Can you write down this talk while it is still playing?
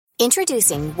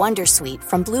Introducing Wondersuite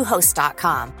from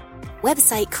Bluehost.com.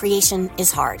 Website creation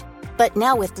is hard, but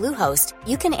now with Bluehost,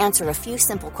 you can answer a few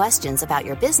simple questions about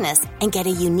your business and get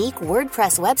a unique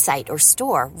WordPress website or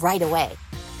store right away.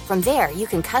 From there, you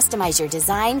can customize your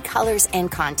design, colors,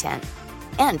 and content.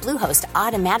 And Bluehost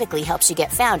automatically helps you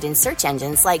get found in search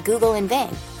engines like Google and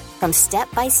Bing. From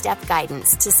step-by-step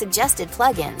guidance to suggested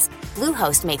plugins,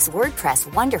 Bluehost makes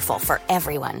WordPress wonderful for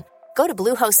everyone. Go to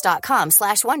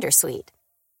bluehost.com/wondersuite.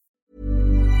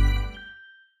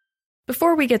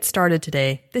 Before we get started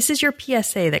today, this is your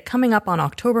PSA that coming up on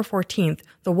October 14th,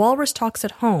 the Walrus Talks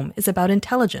at Home is about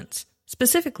intelligence,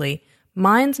 specifically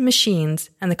minds, machines,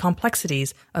 and the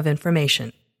complexities of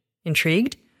information.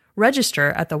 Intrigued? Register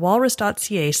at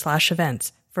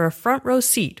thewalrus.ca/events for a front row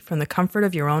seat from the comfort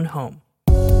of your own home.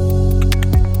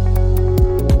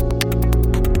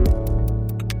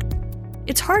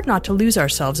 It's hard not to lose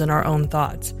ourselves in our own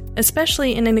thoughts,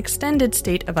 especially in an extended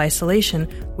state of isolation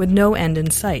with no end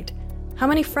in sight. How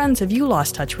many friends have you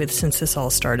lost touch with since this all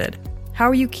started? How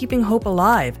are you keeping hope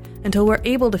alive until we're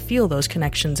able to feel those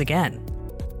connections again?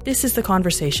 This is The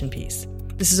Conversation Piece.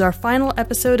 This is our final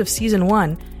episode of Season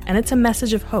 1, and it's a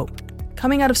message of hope,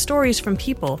 coming out of stories from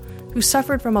people who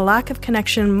suffered from a lack of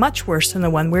connection much worse than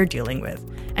the one we're dealing with,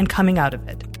 and coming out of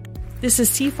it. This is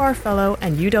CIFAR Fellow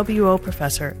and UWO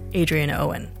Professor Adrian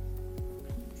Owen.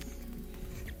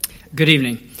 Good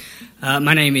evening.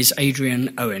 My name is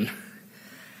Adrian Owen.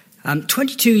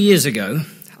 22 years ago,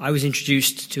 I was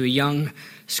introduced to a young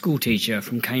schoolteacher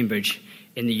from Cambridge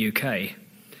in the UK.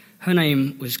 Her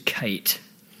name was Kate.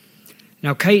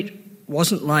 Now, Kate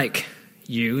wasn't like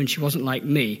you, and she wasn't like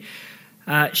me.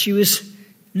 She was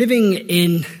living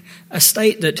in a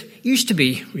state that used to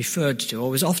be referred to, or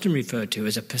was often referred to,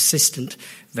 as a persistent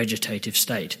vegetative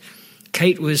state.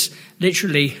 Kate was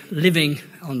literally living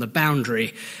on the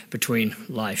boundary between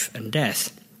life and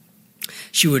death.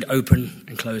 She would open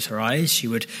and close her eyes. She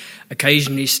would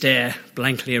occasionally stare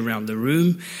blankly around the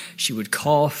room. She would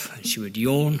cough and she would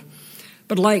yawn.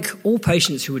 But like all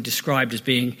patients who were described as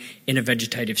being in a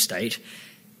vegetative state,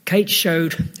 Kate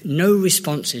showed no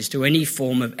responses to any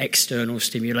form of external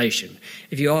stimulation.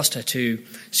 If you asked her to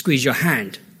squeeze your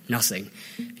hand, nothing.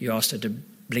 If you asked her to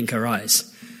blink her eyes,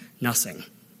 nothing.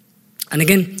 And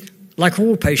again, like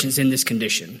all patients in this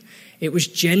condition, it was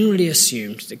generally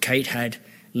assumed that Kate had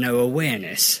no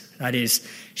awareness. That is,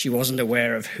 she wasn't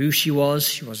aware of who she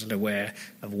wasn't aware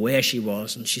of where she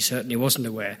was, and she certainly wasn't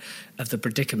aware of the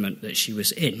predicament that she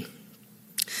was in.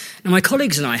 Now, my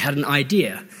colleagues and I had an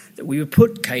idea that we would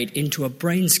put Kate into a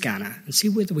brain scanner and see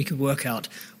whether we could work out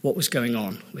what was going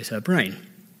on with her brain.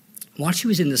 While she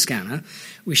was in the scanner,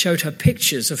 we showed her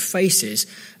pictures of faces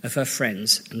of her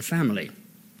friends and family.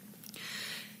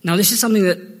 Now, this is something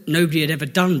that nobody had ever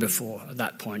done before at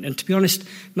that point, and to be honest,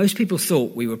 most people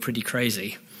thought we were pretty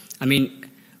crazy. I mean,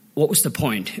 what was the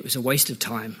point? It was a waste of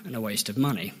time and a waste of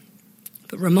money.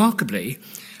 But remarkably,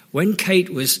 when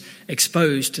Kate was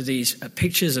exposed to these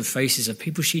pictures of faces of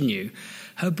people she knew,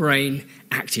 her brain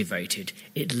activated.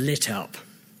 It lit up.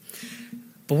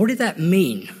 But what did that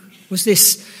mean? Was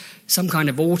this some kind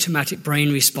of automatic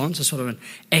brain response, a sort of an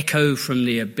echo from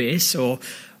the abyss, or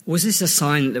was this a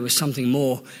sign that there was something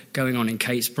more going on in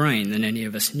Kate's brain than any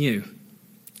of us knew?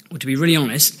 Well, to be really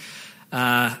honest,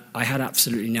 I had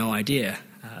absolutely no idea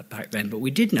back then, but we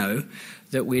did know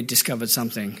that we had discovered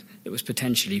something that was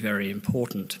potentially very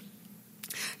important.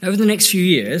 Now, over the next few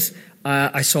years,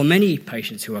 I saw many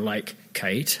patients who were like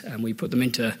Kate, and we put them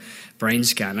into brain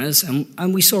scanners,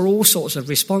 and we saw all sorts of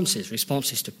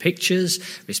responses to pictures,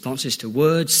 responses to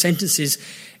words, sentences,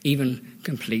 even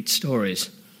complete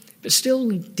stories. But still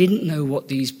didn't know what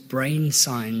these brain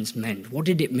signs meant. What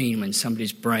did it mean when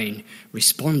somebody's brain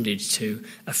responded to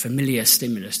a familiar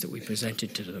stimulus that we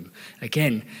presented to them?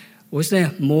 Again, was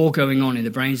there more going on in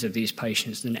the brains of these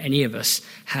patients than any of us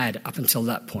had up until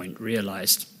that point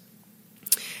realized?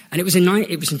 And it was in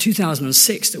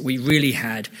 2006 that we really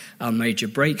had our major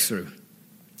breakthrough.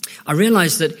 I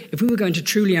realized that if we were going to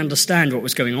truly understand what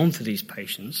was going on for these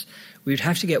patients, we would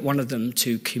have to get one of them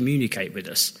to communicate with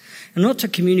us. And not to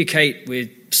communicate with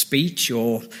speech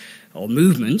or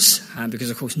movements, because,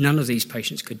 of course, none of these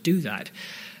patients could do that.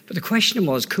 But the question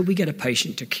was, could we get a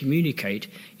patient to communicate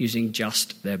using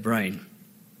just their brain?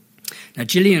 Now,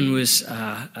 Gillian was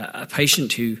a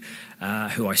patient who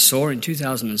I saw in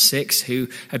 2006 who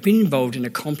had been involved in a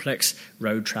complex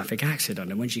road traffic accident.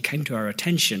 And when she came to our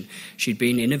attention, she'd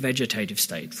been in a vegetative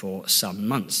state for some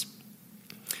months.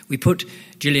 We put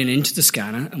Gillian into the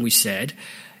scanner and we said,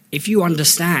 if you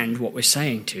understand what we're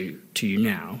saying to you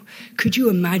now, could you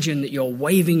imagine that you're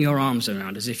waving your arms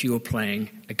around as if you were playing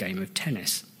a game of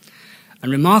tennis?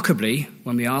 And remarkably,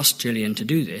 when we asked Gillian to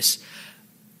do this,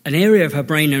 an area of her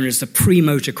brain known as the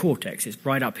premotor cortex, it's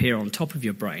right up here on top of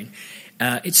your brain,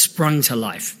 it sprung to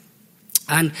life.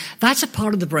 And that's a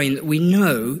part of the brain that we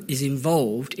know is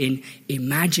involved in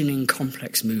imagining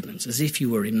complex movements, as if you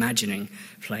were imagining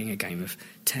playing a game of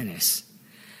tennis.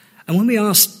 And when we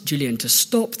asked Gillian to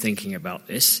stop thinking about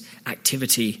this,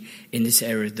 activity in this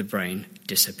area of the brain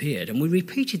disappeared. And we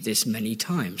repeated this many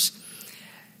times.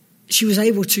 She was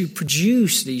able to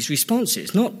produce these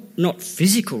responses, not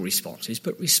physical responses,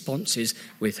 but responses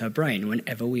with her brain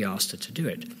whenever we asked her to do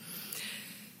it.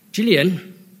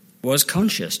 Gillian was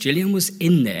conscious. Gillian was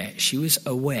in there. She was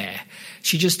aware.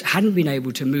 She just hadn't been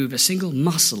able to move a single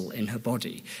muscle in her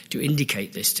body to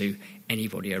indicate this to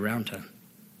anybody around her.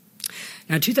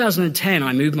 Now, in 2010,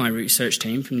 I moved my research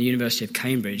team from the University of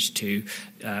Cambridge to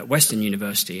Western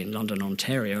University in London,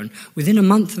 Ontario, and within a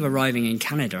month of arriving in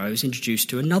Canada, I was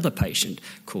introduced to another patient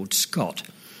called Scott.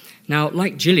 Now,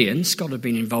 like Gillian, Scott had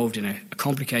been involved in a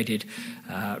complicated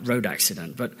road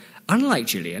accident, but unlike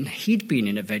Gillian, he'd been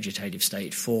in a vegetative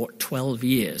state for 12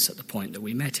 years at the point that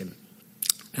we met him.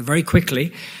 And very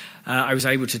quickly, I was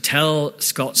able to tell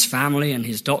Scott's family and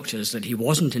his doctors that he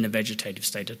wasn't in a vegetative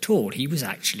state at all. He was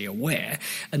actually aware,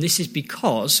 and this is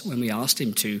because when we asked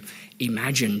him to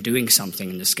imagine doing something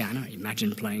in the scanner,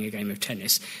 imagine playing a game of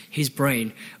tennis, his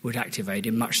brain would activate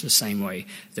in much the same way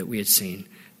that we had seen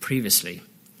previously.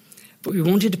 But we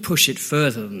wanted to push it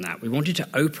further than that. We wanted to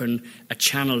open a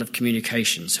channel of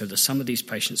communication so that some of these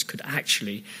patients could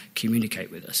actually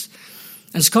communicate with us.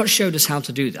 And Scott showed us how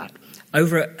to do that.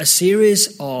 Over a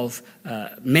series of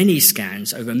many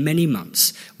scans, over many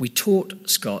months, we taught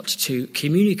Scott to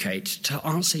communicate, to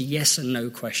answer yes and no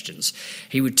questions.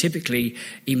 He would typically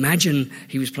imagine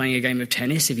he was playing a game of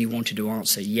tennis if he wanted to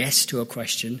answer yes to a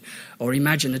question, or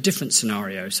imagine a different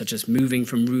scenario, such as moving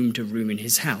from room to room in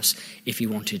his house, if he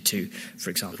wanted to, for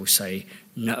example, say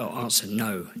no, or answer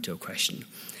no to a question.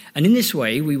 And in this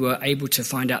way, we were able to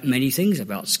find out many things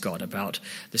about Scott, about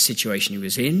the situation he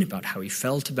was in, about how he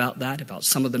felt about that, about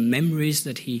some of the memories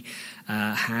that he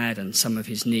had and some of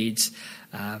his needs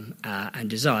and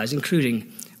desires,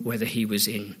 including whether he was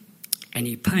in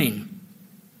any pain.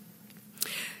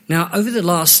 Now, over the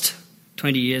last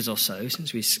 20 years or so,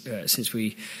 since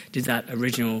we did that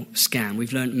original scan,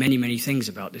 we've learned many, many things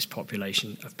about this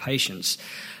population of patients.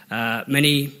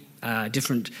 Many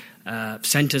different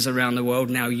centres around the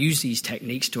world now use these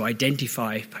techniques to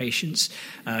identify patients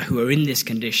who are in this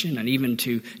condition and even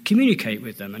to communicate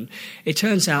with them. And it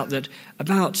turns out that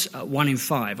about 1 in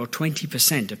 5 or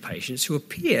 20% of patients who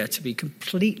appear to be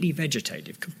completely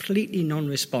vegetative, completely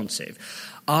non-responsive,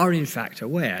 are in fact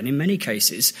aware, and in many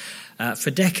cases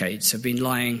for decades have been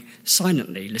lying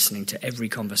silently listening to every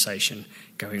conversation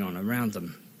going on around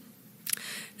them.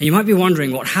 Now, you might be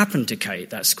wondering what happened to Kate,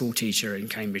 that school teacher in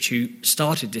Cambridge, who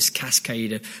started this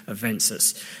cascade of events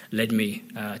that's led me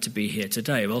to be here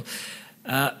today. Well,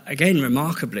 again,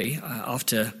 remarkably,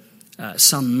 after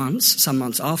some months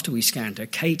after we scanned her,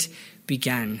 Kate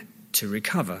began to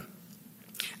recover.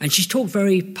 And she talked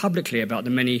very publicly about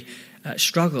the many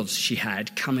struggles she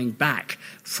had coming back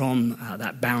from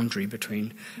that boundary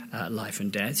between life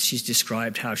and death. She's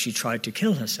described how she tried to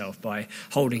kill herself by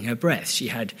holding her breath. She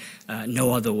had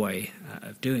no other way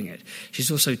of doing it.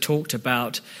 She's also talked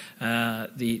about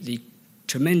the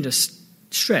tremendous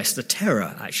stress, the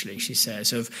terror, actually, she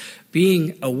says, of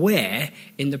being aware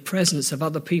in the presence of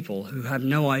other people who have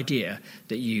no idea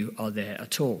that you are there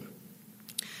at all.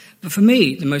 But for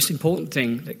me, the most important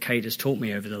thing that Kate has taught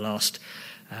me over the last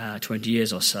 20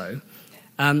 years or so,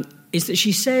 is that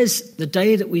she says the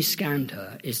day that we scanned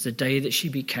her is the day that she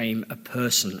became a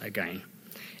person again.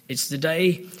 It's the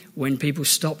day when people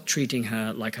stopped treating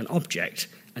her like an object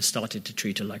and started to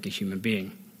treat her like a human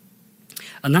being.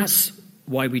 And that's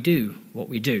why we do what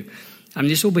we do. I mean,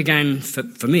 this all began,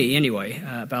 for me anyway,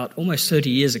 about almost 30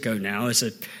 years ago now, as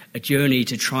a journey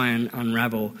to try and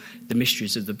unravel the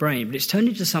mysteries of the brain. But it's turned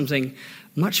into something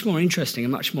much more interesting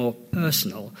and much more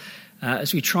personal,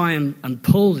 as we try and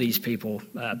pull these people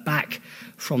back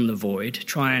from the void,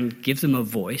 try and give them a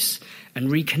voice and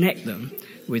reconnect them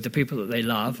with the people that they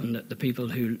love and the people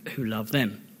who love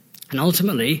them. And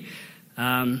ultimately,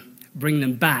 bring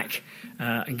them back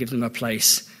and give them a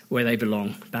place where they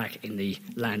belong, back in the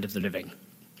land of the living.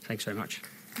 Thanks very much.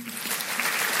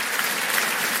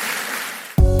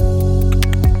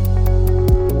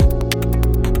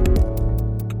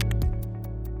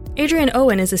 Adrian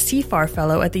Owen is a CIFAR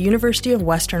Fellow at the University of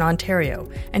Western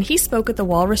Ontario, and he spoke at the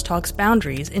Walrus Talks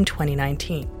Boundaries in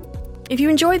 2019. If you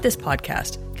enjoyed this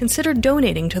podcast, consider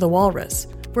donating to the Walrus.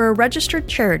 We're a registered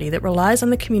charity that relies on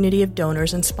the community of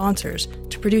donors and sponsors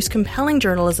to produce compelling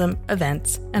journalism,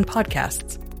 events, and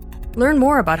podcasts. Learn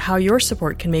more about how your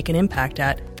support can make an impact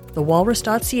at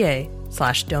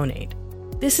thewalrus.ca/donate.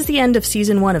 This is the end of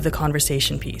Season 1 of The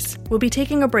Conversation Piece. We'll be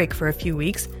taking a break for a few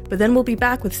weeks, but then we'll be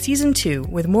back with Season 2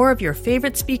 with more of your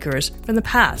favorite speakers from the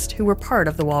past who were part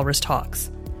of the Walrus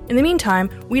Talks. In the meantime,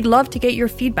 we'd love to get your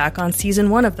feedback on Season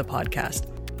 1 of the podcast.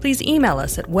 Please email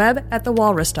us at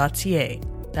web@thewalrus.ca.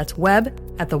 That's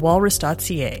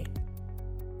web@thewalrus.ca.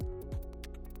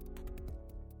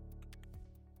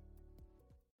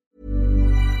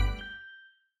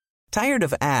 Tired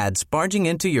of ads barging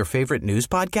into your favorite news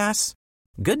podcasts?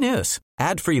 Good news.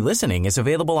 Ad-free listening is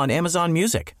available on Amazon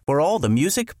Music for all the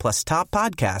music plus top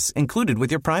podcasts included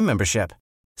with your Prime membership.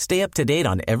 Stay up to date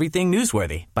on everything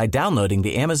newsworthy by downloading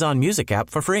the Amazon Music app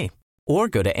for free or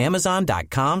go to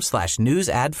amazon.com/news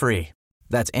ad free.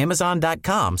 That's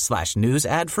amazon.com/news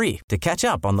ad free to catch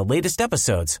up on the latest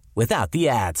episodes without the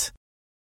ads.